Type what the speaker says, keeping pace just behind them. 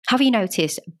Have you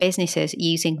noticed businesses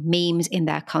using memes in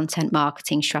their content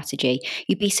marketing strategy?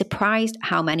 You'd be surprised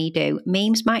how many do.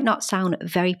 Memes might not sound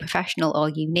very professional or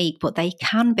unique, but they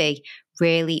can be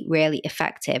really, really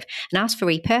effective. And as for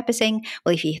repurposing,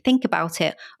 well, if you think about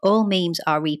it, all memes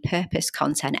are repurposed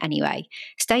content anyway.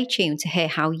 Stay tuned to hear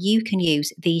how you can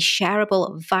use these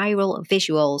shareable viral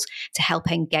visuals to help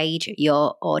engage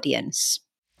your audience.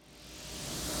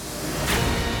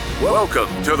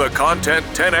 Welcome to the Content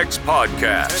 10X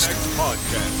Podcast,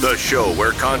 the show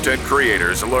where content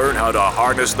creators learn how to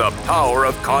harness the power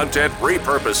of content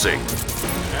repurposing.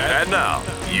 And now,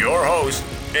 your host,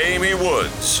 Amy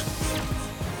Woods.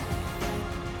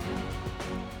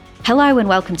 Hello and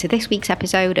welcome to this week's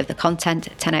episode of the Content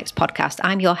 10X Podcast.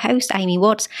 I'm your host, Amy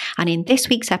Woods, and in this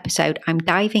week's episode, I'm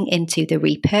diving into the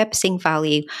repurposing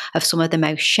value of some of the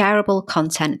most shareable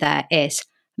content there is,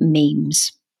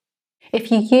 memes. If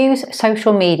you use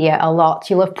social media a lot,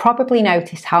 you'll have probably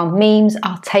noticed how memes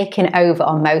are taking over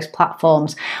on most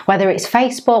platforms. Whether it's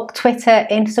Facebook, Twitter,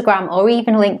 Instagram, or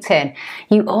even LinkedIn,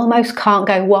 you almost can't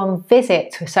go one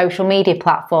visit to a social media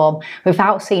platform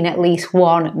without seeing at least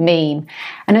one meme.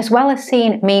 And as well as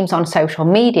seeing memes on social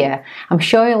media, I'm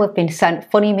sure you'll have been sent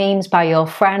funny memes by your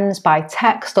friends, by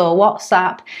text or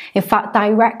WhatsApp. In fact,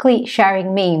 directly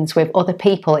sharing memes with other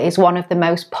people is one of the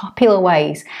most popular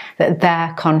ways that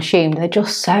they're consumed. They're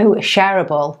just so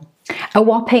shareable. A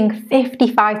whopping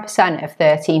 55% of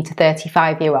 13 to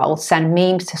 35-year-olds send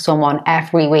memes to someone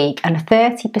every week, and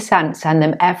 30% send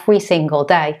them every single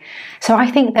day. So I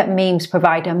think that memes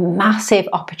provide a massive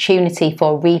opportunity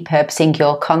for repurposing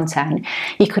your content.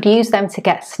 You could use them to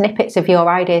get snippets of your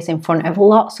ideas in front of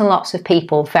lots and lots of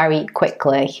people very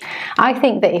quickly. I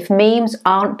think that if memes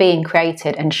aren't being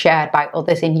created and shared by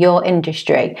others in your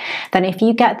industry, then if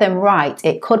you get them right,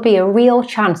 it could be a real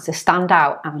chance to stand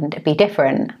out and be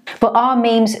different. But are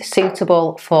memes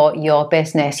suitable for your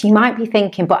business? You might be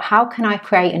thinking, but how can I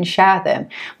create and share them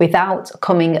without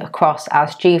coming across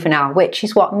as juvenile, which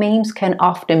is what memes can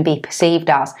often be perceived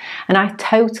as. And I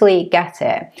totally get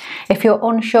it. If you're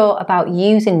unsure about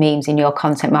using memes in your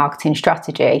content marketing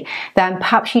strategy, then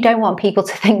perhaps you don't want people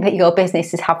to think that your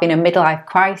business is having a midlife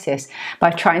crisis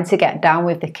by trying to get down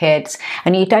with the kids,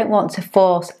 and you don't want to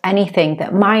force anything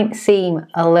that might seem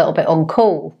a little bit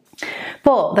uncool.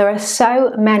 But there are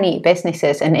so many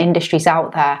businesses and industries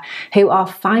out there who are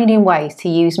finding ways to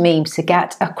use memes to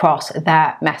get across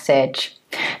their message.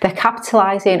 They're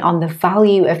capitalizing on the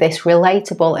value of this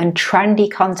relatable and trendy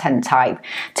content type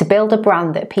to build a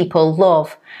brand that people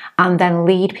love and then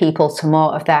lead people to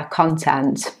more of their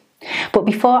content. But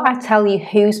before I tell you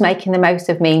who's making the most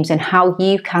of memes and how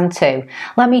you can too,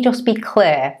 let me just be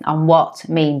clear on what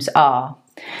memes are.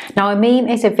 Now, a meme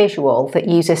is a visual that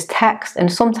uses text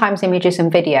and sometimes images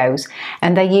and videos,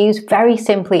 and they're used very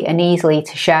simply and easily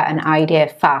to share an idea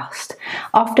fast,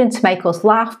 often to make us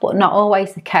laugh, but not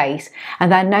always the case,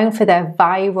 and they're known for their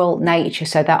viral nature,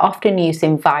 so they're often used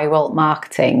in viral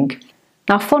marketing.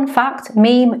 Now, fun fact,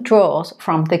 meme draws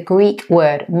from the Greek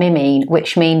word mimeme,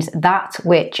 which means that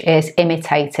which is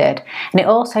imitated. And it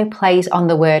also plays on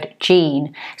the word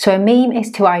gene. So a meme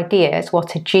is to ideas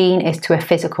what a gene is to a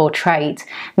physical trait.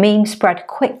 Memes spread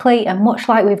quickly, and much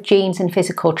like with genes and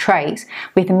physical traits,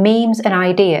 with memes and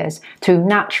ideas, through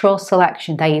natural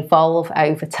selection, they evolve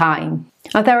over time.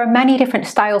 Now, there are many different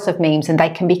styles of memes and they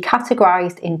can be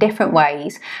categorized in different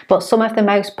ways, but some of the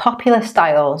most popular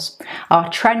styles are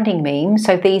trending memes.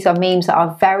 So these are memes that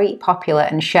are very popular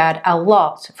and shared a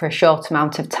lot for a short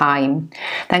amount of time.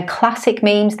 Then classic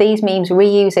memes, these memes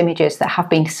reuse images that have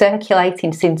been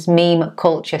circulating since meme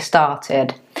culture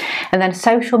started. And then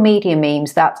social media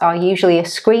memes that are usually a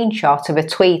screenshot of a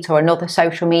tweet or another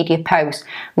social media post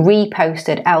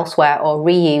reposted elsewhere or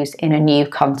reused in a new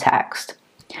context.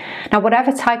 Now,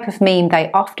 whatever type of meme, they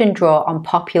often draw on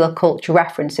popular culture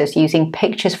references using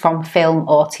pictures from film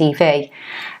or TV.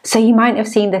 So you might have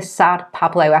seen the sad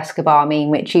Pablo Escobar meme,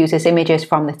 which uses images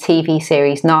from the TV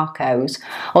series Narcos,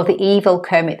 or the evil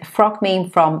Kermit the Frog meme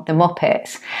from The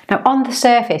Muppets. Now, on the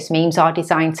surface, memes are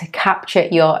designed to capture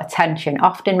your attention,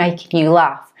 often making you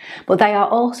laugh. But they are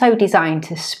also designed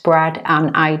to spread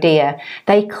an idea.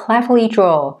 They cleverly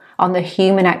draw on the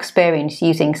human experience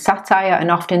using satire and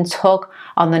often tug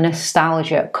on the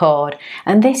nostalgia chord.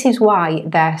 And this is why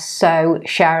they're so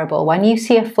shareable. When you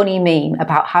see a funny meme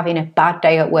about having a bad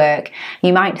day at work,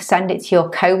 you might send it to your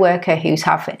co-worker who's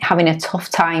having a tough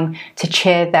time to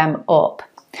cheer them up.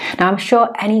 Now, I'm sure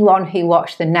anyone who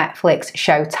watched the Netflix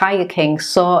show Tiger King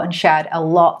saw and shared a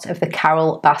lot of the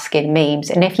Carole Baskin memes.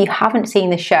 And if you haven't seen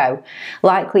the show,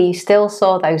 likely you still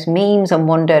saw those memes and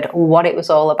wondered what it was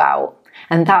all about.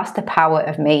 and that's the power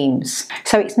of memes.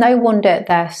 So it's no wonder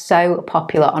they're so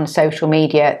popular on social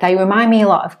media. They remind me a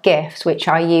lot of GIFs, which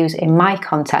I use in my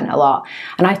content a lot,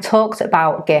 and I talked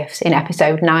about GIFs in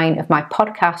episode 9 of my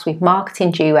podcast with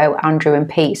marketing duo Andrew and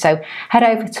Pete. So head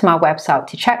over to my website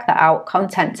to check that out,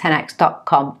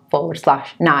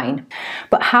 content10x.com/9.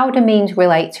 But how do memes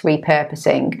relate to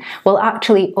repurposing? Well,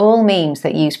 actually all memes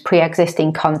that use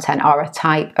pre-existing content are a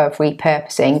type of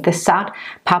repurposing. The sad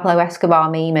Pablo Escobar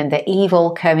meme and the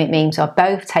evil Kermit memes are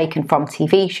both taken from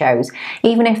TV shows,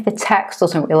 even if the text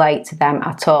doesn't relate to them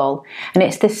at all. And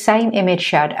it's the same image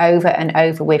shared over and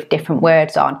over with different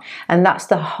words on, and that's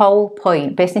the whole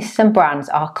point. Businesses and brands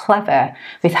are clever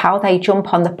with how they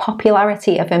jump on the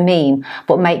popularity of a meme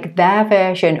but make their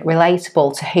version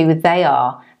relatable to who they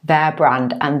are, their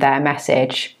brand and their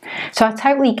message. So I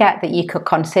totally get that you could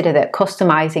consider that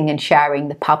customizing and sharing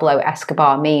the Pablo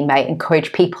Escobar meme may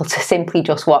encourage people to simply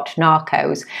just watch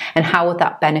Narcos, and how would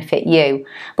that benefit you?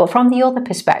 But from the other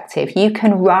perspective, you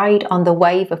can ride on the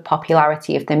wave of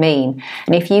popularity of the meme,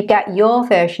 and if you get your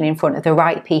version in front of the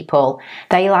right people,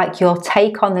 they like your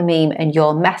take on the meme and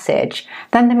your message,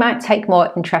 then they might take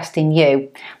more interest in you.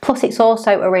 Plus it's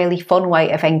also a really fun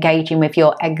way of engaging with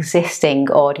your existing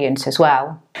audience as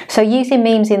well. So using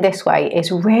memes in this way is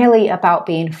really about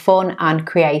being fun and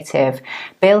creative,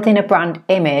 building a brand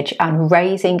image and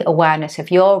raising awareness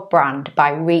of your brand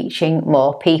by reaching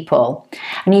more people.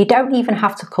 And you don't even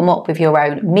have to come up with your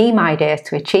own meme ideas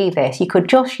to achieve this. You could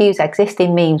just use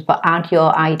existing memes but add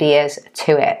your ideas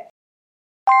to it.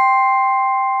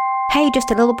 Hey,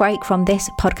 just a little break from this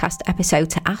podcast episode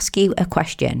to ask you a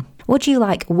question. Would you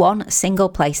like one single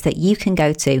place that you can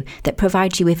go to that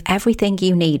provides you with everything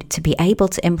you need to be able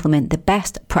to implement the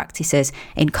best practices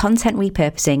in content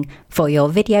repurposing for your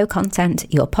video content,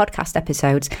 your podcast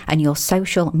episodes, and your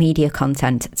social media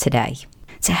content today?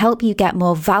 To help you get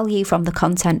more value from the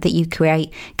content that you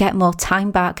create, get more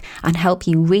time back, and help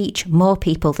you reach more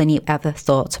people than you ever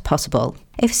thought possible.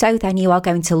 If so, then you are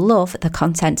going to love the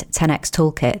Content 10x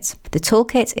Toolkit. The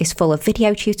toolkit is full of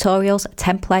video tutorials,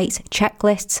 templates,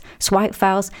 checklists, swipe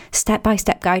files,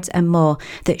 step-by-step guides and more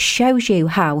that shows you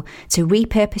how to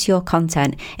repurpose your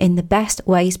content in the best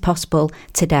ways possible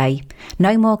today.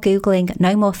 No more Googling,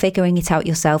 no more figuring it out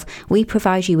yourself. We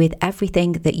provide you with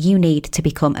everything that you need to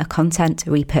become a content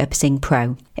repurposing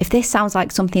pro. If this sounds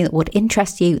like something that would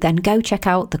interest you, then go check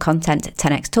out the Content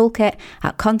 10x Toolkit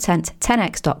at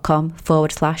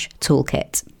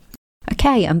content10x.com/toolkit.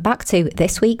 Okay, and back to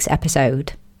this week's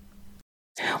episode.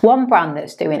 One brand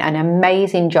that's doing an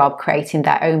amazing job creating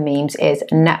their own memes is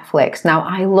Netflix. Now,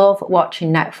 I love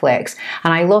watching Netflix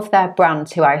and I love their brand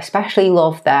too. I especially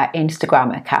love their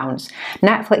Instagram accounts.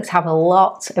 Netflix have a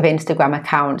lot of Instagram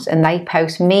accounts and they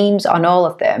post memes on all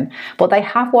of them, but they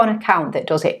have one account that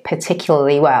does it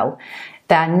particularly well.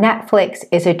 Their Netflix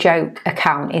is a joke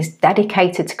account is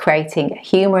dedicated to creating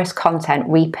humorous content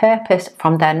repurposed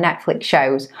from their Netflix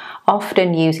shows,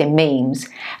 often using memes.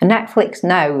 And Netflix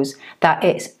knows that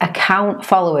its account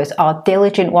followers are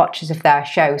diligent watchers of their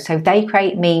show, so they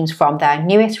create memes from their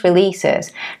newest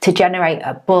releases to generate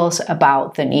a buzz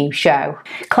about the new show.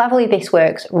 Cleverly, this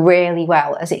works really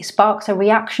well as it sparks a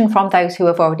reaction from those who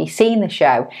have already seen the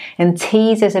show and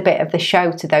teases a bit of the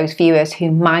show to those viewers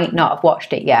who might not have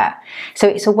watched it yet. So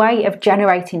it's a way of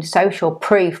generating social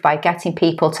proof by getting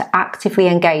people to actively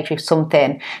engage with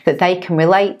something that they can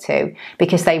relate to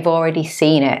because they've already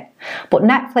seen it. But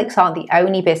Netflix aren't the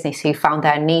only business who found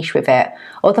their niche with it.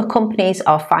 Other companies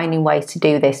are finding ways to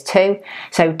do this too.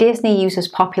 So Disney uses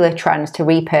popular trends to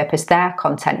repurpose their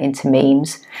content into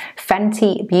memes.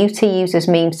 Fenty Beauty uses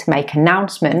memes to make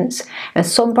announcements. And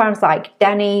some brands like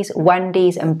Denny's,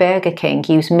 Wendy's and Burger King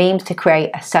use memes to create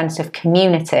a sense of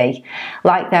community,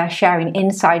 like they're sharing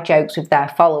inside jokes with their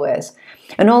followers.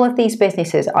 And all of these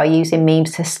businesses are using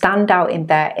memes to stand out in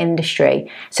their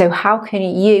industry. So how can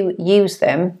you use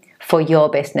them for your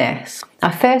business?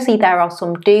 Now, firstly, there are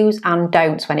some do's and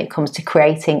don'ts when it comes to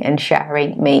creating and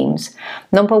sharing memes.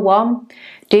 Number one,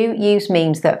 do use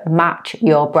memes that match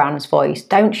your brand's voice.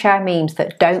 Don't share memes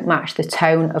that don't match the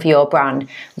tone of your brand.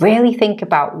 Really think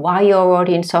about why your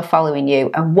audience are following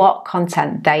you and what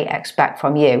content they expect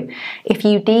from you. If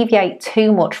you deviate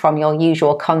too much from your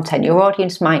usual content, your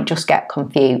audience might just get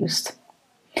confused.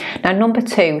 Now, number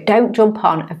two, don't jump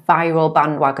on a viral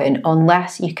bandwagon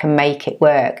unless you can make it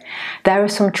work. There are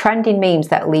some trending memes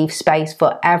that leave space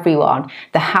for everyone.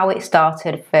 The how it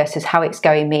started versus how it's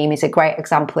going meme is a great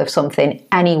example of something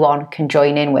anyone can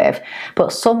join in with.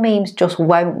 But some memes just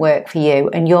won't work for you,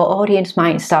 and your audience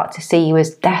might start to see you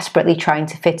as desperately trying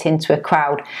to fit into a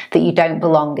crowd that you don't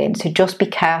belong in. So just be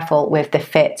careful with the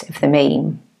fit of the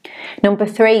meme. Number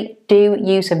 3, do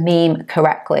use a meme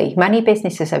correctly. Many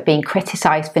businesses have been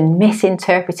criticised for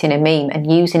misinterpreting a meme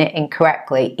and using it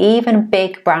incorrectly, even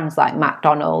big brands like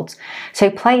McDonald's.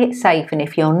 So play it safe, and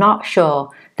if you're not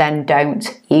sure, then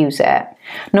don't use it.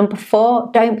 Number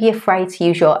 4, don't be afraid to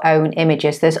use your own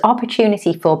images. There's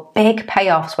opportunity for big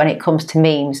payoffs when it comes to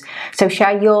memes. So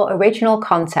share your original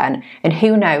content, and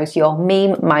who knows, your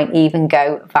meme might even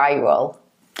go viral.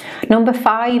 Number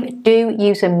 5, do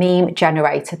use a meme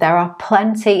generator. There are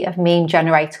plenty of meme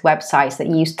generator websites that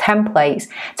use templates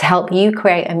to help you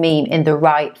create a meme in the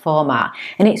right format.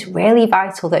 And it's really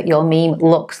vital that your meme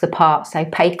looks the part, so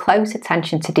pay close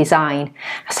attention to design.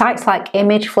 Sites like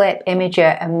ImageFlip,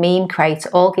 Imager, and Meme Creator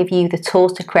all give you the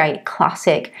tools to create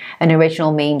classic and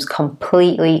original memes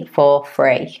completely for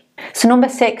free. So number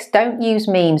 6, don't use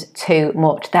memes too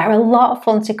much. They're a lot of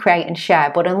fun to create and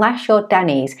share, but unless you're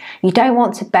Denny's, you don't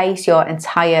want to base your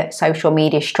entire social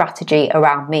media strategy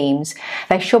around memes.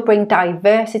 They should bring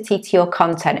diversity to your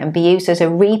content and be used as a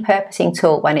repurposing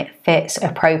tool when it fits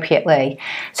appropriately.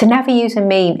 So never use a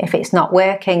meme if it's not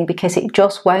working, because it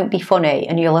just won't be funny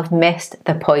and you'll have missed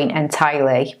the point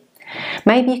entirely.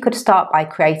 Maybe you could start by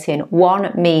creating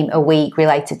one meme a week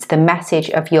related to the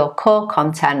message of your core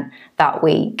content that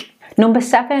week. Number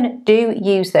 7, do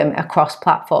use them across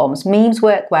platforms. Memes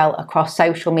work well across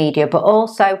social media, but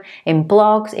also in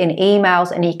blogs, in emails,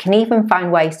 and you can even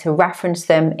find ways to reference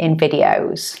them in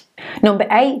videos. Number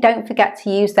 8, don't forget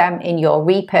to use them in your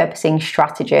repurposing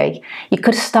strategy. You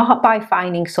could start by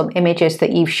finding some images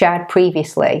that you've shared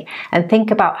previously and think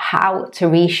about how to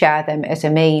reshare them as a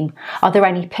meme. Are there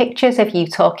any pictures of you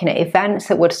talking at events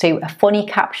that would suit a funny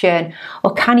caption,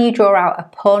 or can you draw out a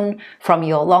pun from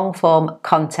your long-form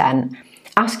content?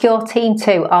 Ask your team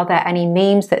too, are there any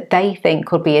memes that they think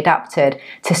could be adapted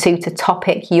to suit a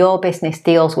topic your business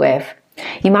deals with?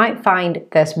 You might find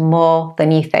there's more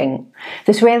than you think.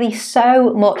 There's really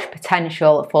so much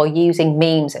potential for using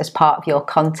memes as part of your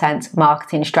content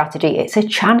marketing strategy. It's a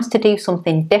chance to do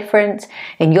something different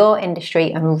in your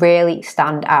industry and really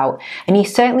stand out. And you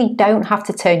certainly don't have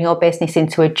to turn your business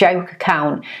into a joke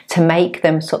account to make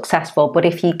them successful. But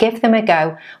if you give them a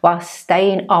go while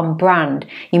staying on brand,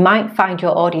 you might find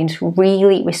your audience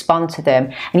really respond to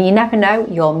them. And you never know,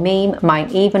 your meme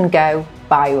might even go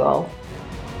viral.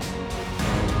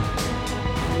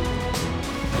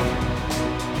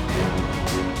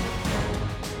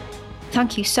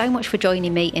 Thank you so much for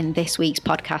joining me in this week's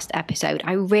podcast episode.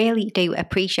 I really do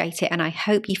appreciate it, and I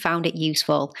hope you found it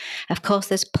useful. Of course,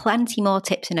 there's plenty more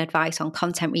tips and advice on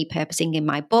content repurposing in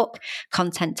my book,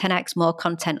 Content 10x, More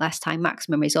Content, Less Time,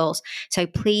 Maximum Results. So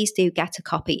please do get a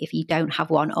copy if you don't have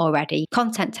one already.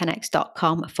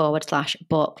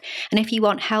 content10x.com/book. And if you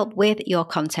want help with your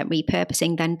content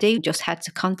repurposing, then do just head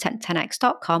to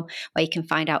content10x.com, where you can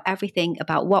find out everything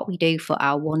about what we do for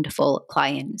our wonderful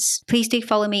clients. Please do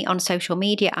follow me on social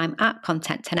media. I'm at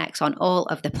Content 10x on all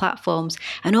of the platforms.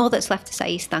 And all that's left to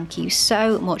say is thank you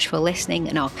so much for listening,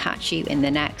 and I'll catch you in the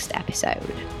next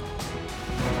episode.